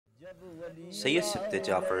Sayyid Sibte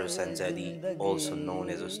Jaffer Zaidi, also known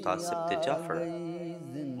as Ustad Sibte Jaffer,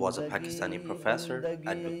 was a Pakistani professor,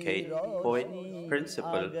 advocate, poet,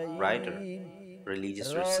 principal, writer,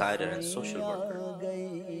 religious reciter, and social worker.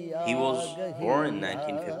 He was born in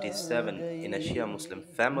 1957 in a Shia Muslim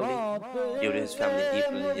family. Due to his family's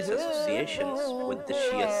deep religious associations with the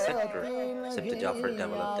Shia sector, Sibte Jaffer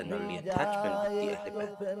developed an early attachment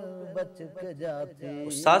with the Ahle.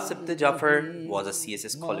 Ustad Sibte Jaffer was a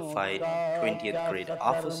CSS qualified 20th grade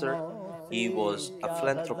officer. He was a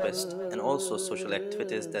philanthropist and also a social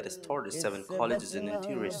activist that has taught at 7 colleges in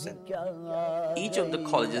interior Sindh. Each of the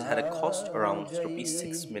colleges had a cost around rupees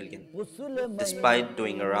 6 million. Despite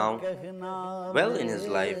doing around well in his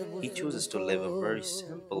life, he chooses to live a very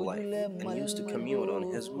simple life and used to commute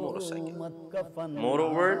on his motorcycle.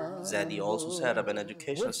 Moreover, Zaidi also set up an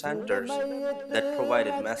educational centers that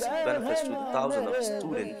provided massive benefits to the thousands of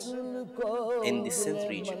students in the Sindh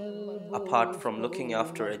region. Apart from looking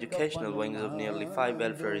after educational wings of nearly 5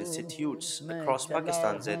 welfare institutes across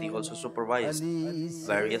Pakistan, Zaidi also supervised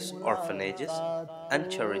various orphanages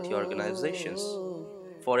and charity organizations.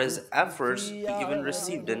 For his efforts, he even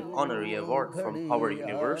received an honorary award from Howard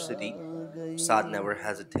University. Saad never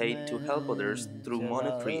hesitated to help others through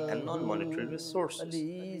monetary and non monetary resources.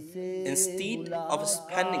 Instead of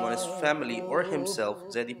spending on his family or himself,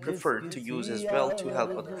 Zaidi preferred to use his wealth to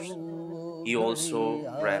help others. He also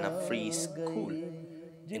ran a free school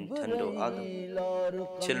in Tando Adam.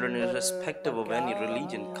 Children, irrespective of any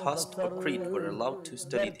religion, caste, or creed, were allowed to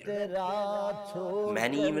study there.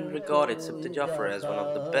 Many even regarded Sibte Jaffer as one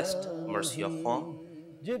of the best Marcia Khan.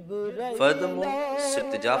 Furthermore,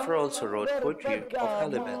 Sibte Jaffer also wrote poetry of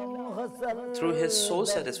Halibut. Through his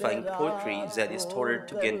soul-satisfying poetry, Zaidi started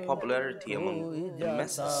to gain popularity among the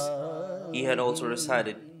masses. He had also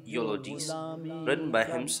recited eulogies written by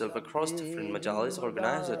himself across different majalis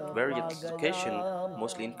organized at various locations,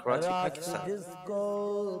 mostly in Karachi, Pakistan.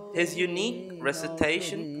 His unique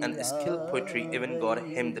recitation and skilled poetry even got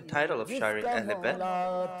him the title of Shair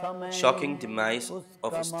Ahle. Shocking demise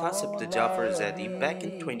of Ustad Sibte Jaffar Zaidi back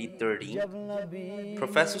in 2013.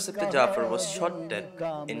 Professor Sibte Jaffer was shot dead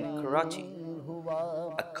in Karachi.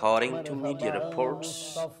 According to media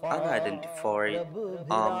reports, unidentified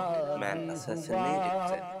armed men assassinated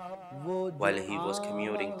Zaidi while he was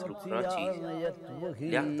commuting through Karachi's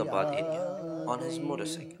Liaquatabad area on his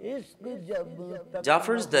motorcycle.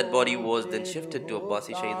 Jaffar's dead body was then shifted to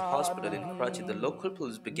Abbasi Shaheed Hospital in Karachi. The local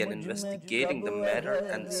police began investigating the matter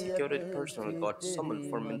and the security personnel got summoned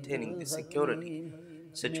for maintaining the security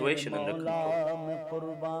situation under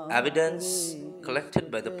control. Evidence collected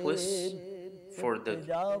by the police from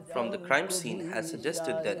the crime scene has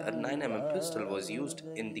suggested that a 9mm pistol was used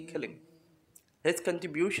in the killing. His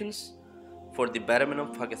contributions for the betterment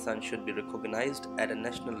of Pakistan should be recognized at a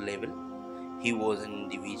national level. He was an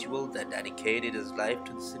individual that dedicated his life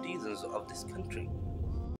to the citizens of this country.